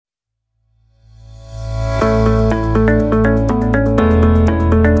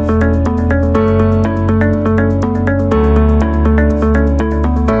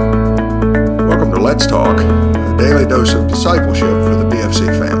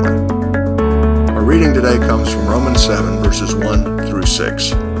today comes from Romans 7, verses 1 through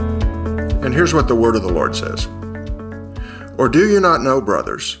 6. And here's what the word of the Lord says. Or do you not know,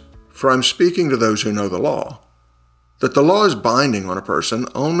 brothers, for I'm speaking to those who know the law, that the law is binding on a person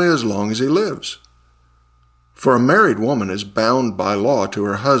only as long as he lives? For a married woman is bound by law to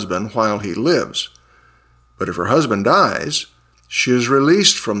her husband while he lives. But if her husband dies, she is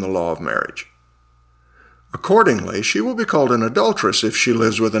released from the law of marriage. Accordingly, she will be called an adulteress if she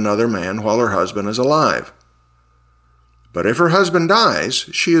lives with another man while her husband is alive. But if her husband dies,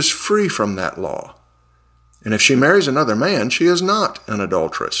 she is free from that law. And if she marries another man, she is not an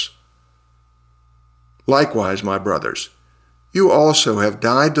adulteress. Likewise, my brothers, you also have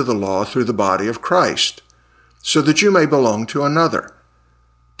died to the law through the body of Christ, so that you may belong to another,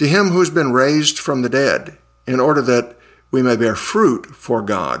 to him who has been raised from the dead, in order that we may bear fruit for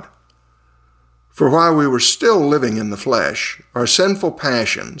God. For while we were still living in the flesh, our sinful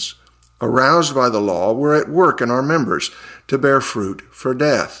passions, aroused by the law, were at work in our members to bear fruit for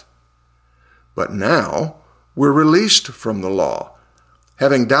death. But now we're released from the law,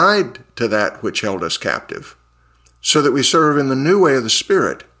 having died to that which held us captive, so that we serve in the new way of the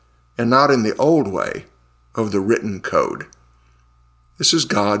Spirit, and not in the old way of the written code. This is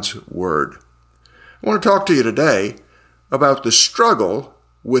God's Word. I want to talk to you today about the struggle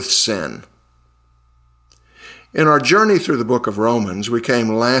with sin. In our journey through the book of Romans, we came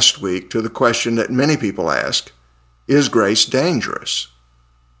last week to the question that many people ask, is grace dangerous?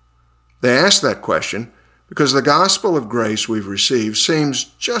 They ask that question because the gospel of grace we've received seems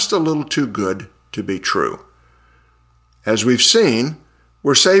just a little too good to be true. As we've seen,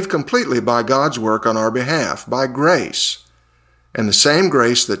 we're saved completely by God's work on our behalf, by grace. And the same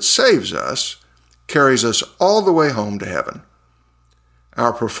grace that saves us carries us all the way home to heaven.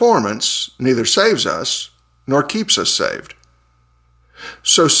 Our performance neither saves us nor keeps us saved.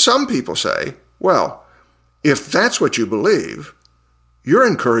 So some people say, well, if that's what you believe, you're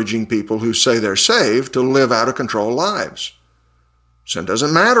encouraging people who say they're saved to live out of control lives. Sin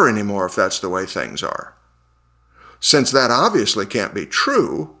doesn't matter anymore if that's the way things are. Since that obviously can't be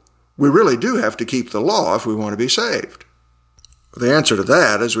true, we really do have to keep the law if we want to be saved. The answer to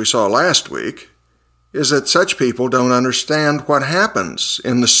that, as we saw last week, is that such people don't understand what happens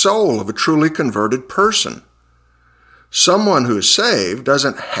in the soul of a truly converted person. Someone who is saved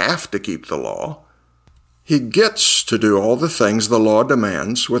doesn't have to keep the law. He gets to do all the things the law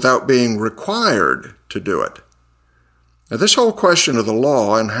demands without being required to do it. Now, this whole question of the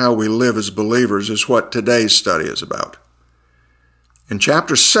law and how we live as believers is what today's study is about. In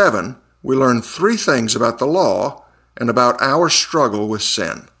chapter 7, we learn 3 things about the law and about our struggle with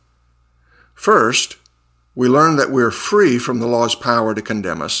sin. First, we learn that we're free from the law's power to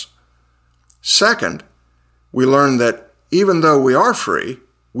condemn us. Second, we learn that even though we are free,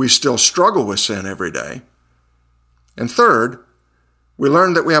 we still struggle with sin every day. And third, we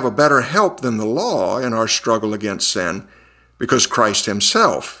learn that we have a better help than the law in our struggle against sin because Christ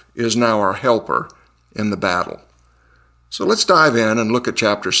himself is now our helper in the battle. So let's dive in and look at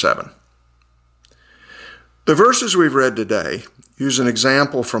chapter 7. The verses we've read today use an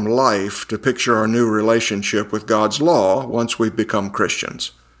example from life to picture our new relationship with God's law once we've become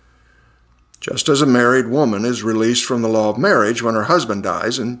Christians. Just as a married woman is released from the law of marriage when her husband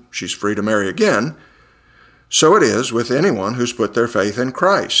dies and she's free to marry again, so it is with anyone who's put their faith in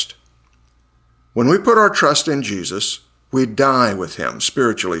Christ. When we put our trust in Jesus, we die with him,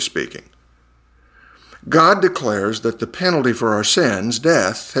 spiritually speaking. God declares that the penalty for our sins,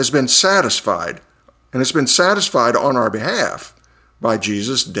 death, has been satisfied, and it's been satisfied on our behalf by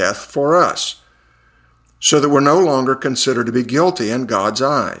Jesus' death for us, so that we're no longer considered to be guilty in God's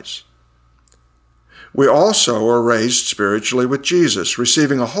eyes. We also are raised spiritually with Jesus,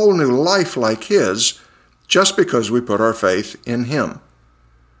 receiving a whole new life like his, just because we put our faith in him.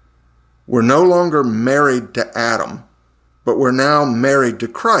 We're no longer married to Adam, but we're now married to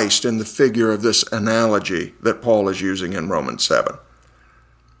Christ in the figure of this analogy that Paul is using in Romans 7.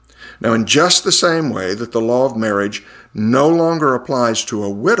 Now, in just the same way that the law of marriage no longer applies to a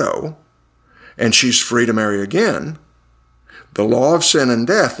widow, and she's free to marry again, the law of sin and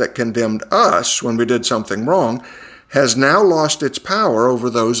death that condemned us when we did something wrong has now lost its power over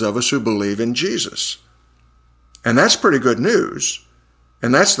those of us who believe in Jesus. And that's pretty good news.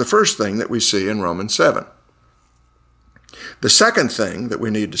 And that's the first thing that we see in Romans 7. The second thing that we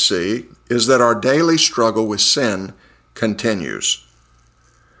need to see is that our daily struggle with sin continues.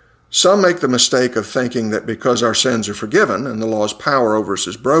 Some make the mistake of thinking that because our sins are forgiven and the law's power over us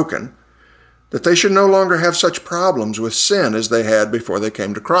is broken, that they should no longer have such problems with sin as they had before they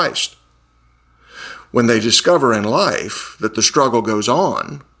came to Christ. When they discover in life that the struggle goes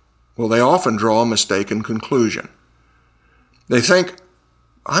on, Well, they often draw a mistaken conclusion. They think,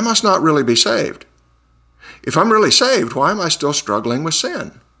 I must not really be saved. If I'm really saved, why am I still struggling with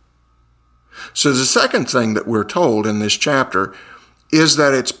sin? So the second thing that we're told in this chapter is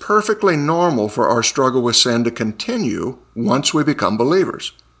that it's perfectly normal for our struggle with sin to continue once we become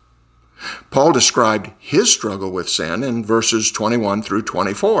believers. Paul described his struggle with sin in verses 21 through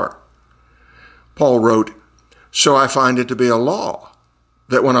 24. Paul wrote, "So I find it to be a law,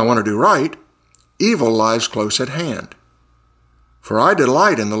 that when I want to do right, evil lies close at hand. For I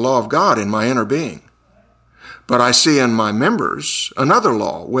delight in the law of God in my inner being. But I see in my members another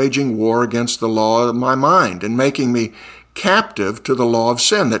law, waging war against the law of my mind and making me captive to the law of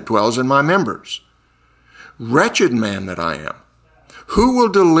sin that dwells in my members. Wretched man that I am, who will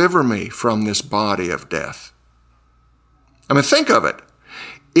deliver me from this body of death?" I mean, think of it.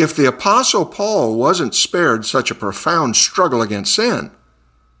 If the Apostle Paul wasn't spared such a profound struggle against sin,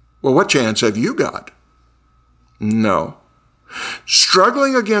 well, what chance have you got? No.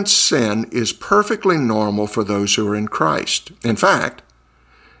 Struggling against sin is perfectly normal for those who are in Christ. In fact,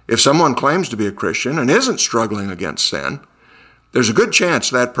 if someone claims to be a Christian and isn't struggling against sin, there's a good chance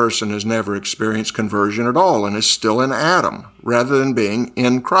that person has never experienced conversion at all and is still in Adam rather than being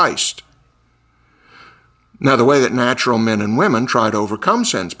in Christ. Now, the way that natural men and women try to overcome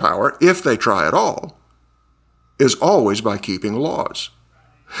sin's power, if they try at all, is always by keeping laws.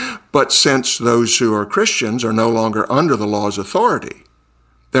 But since those who are Christians are no longer under the law's authority,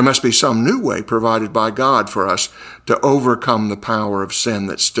 there must be some new way provided by God for us to overcome the power of sin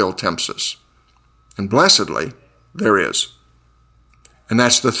that still tempts us. And blessedly, there is. And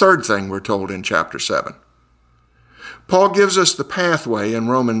that's the third thing we're told in chapter 7. Paul gives us the pathway in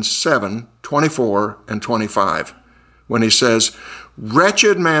Romans 7, 24 and 25, when he says,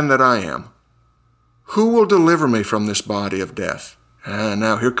 "Wretched man that I am, who will deliver me from this body of death?" And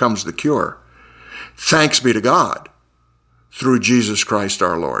now here comes the cure. "Thanks be to God, through Jesus Christ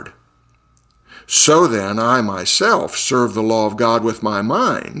our Lord. So then I myself serve the law of God with my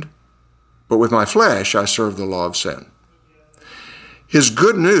mind, but with my flesh I serve the law of sin." His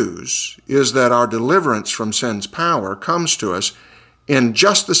good news is that our deliverance from sin's power comes to us in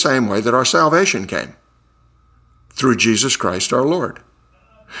just the same way that our salvation came, through Jesus Christ our Lord.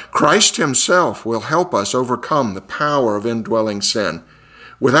 Christ himself will help us overcome the power of indwelling sin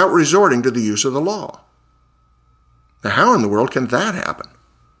without resorting to the use of the law. Now, how in the world can that happen?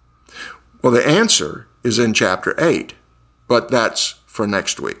 Well, the answer is in chapter 8, but that's for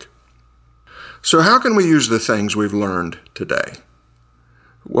next week. So how can we use the things we've learned today?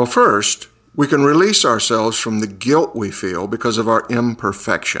 Well, first, we can release ourselves from the guilt we feel because of our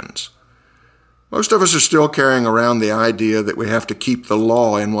imperfections. Most of us are still carrying around the idea that we have to keep the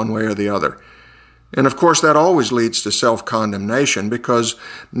law in one way or the other. And of course, that always leads to self-condemnation because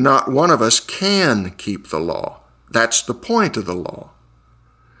not one of us can keep the law. That's the point of the law.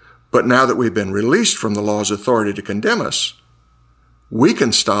 But now that we've been released from the law's authority to condemn us, we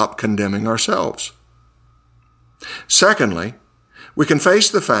can stop condemning ourselves. Secondly, we can face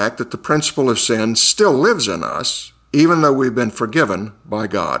the fact that the principle of sin still lives in us, even though we've been forgiven by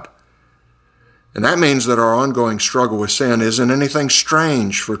God. And that means that our ongoing struggle with sin isn't anything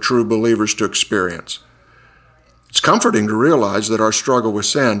strange for true believers to experience. It's comforting to realize that our struggle with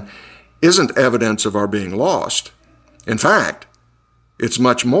sin isn't evidence of our being lost. In fact, it's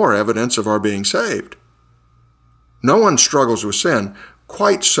much more evidence of our being saved. No one struggles with sin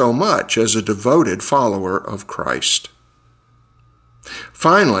quite so much as a devoted follower of Christ.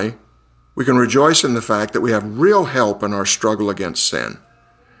 Finally, we can rejoice in the fact that we have real help in our struggle against sin.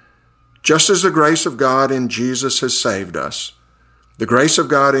 Just as the grace of God in Jesus has saved us, the grace of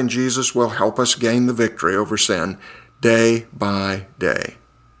God in Jesus will help us gain the victory over sin day by day.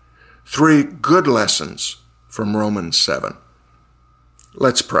 3 good lessons from Romans 7.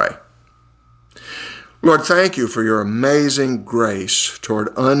 Let's pray. Lord, thank you for your amazing grace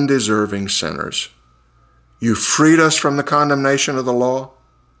toward undeserving sinners. You freed us from the condemnation of the law.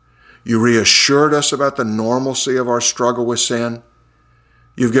 You reassured us about the normalcy of our struggle with sin.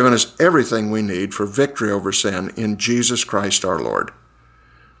 You've given us everything we need for victory over sin in Jesus Christ our Lord.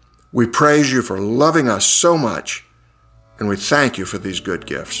 We praise you for loving us so much, and we thank you for these good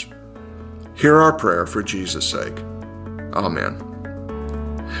gifts. Hear our prayer for Jesus' sake. Amen.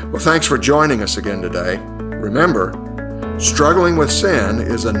 Well, thanks for joining us again today. Remember, struggling with sin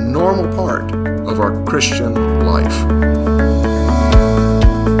is a normal part of our Christian life.